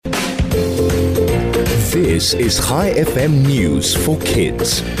This is ChaiFM News for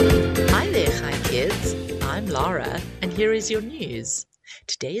Kids. Hi there, Chai Kids. I'm Laura, and here is your news.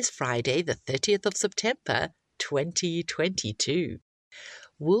 Today is Friday, the 30th of September, 2022.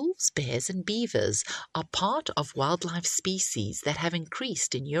 Wolves, bears, and beavers are part of wildlife species that have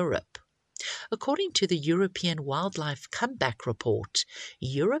increased in Europe. According to the European Wildlife Comeback Report,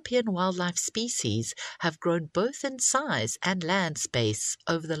 European wildlife species have grown both in size and land space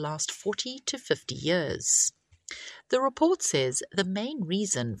over the last 40 to 50 years. The report says the main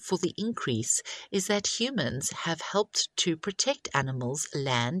reason for the increase is that humans have helped to protect animals,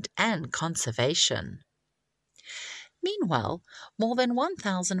 land, and conservation. Meanwhile, more than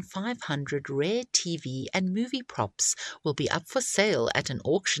 1,500 rare TV and movie props will be up for sale at an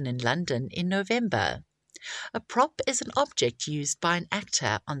auction in London in November. A prop is an object used by an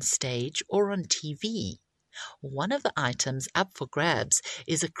actor on stage or on TV. One of the items up for grabs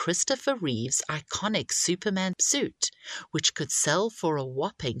is a Christopher Reeve's iconic Superman suit, which could sell for a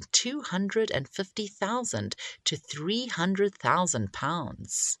whopping £250,000 to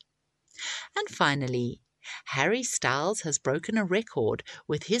 £300,000. And finally, Harry Styles has broken a record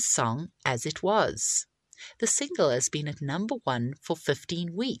with his song As It Was. The single has been at number 1 for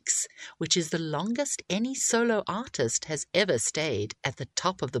 15 weeks, which is the longest any solo artist has ever stayed at the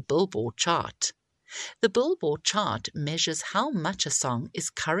top of the Billboard chart. The Billboard chart measures how much a song is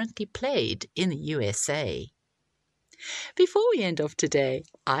currently played in the USA. Before we end off today,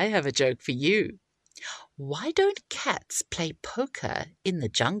 I have a joke for you. Why don't cats play poker in the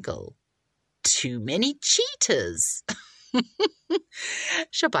jungle? Too many cheaters.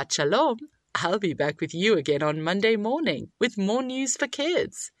 Shabbat Shalom. I'll be back with you again on Monday morning with more news for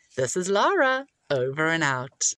kids. This is Lara, over and out.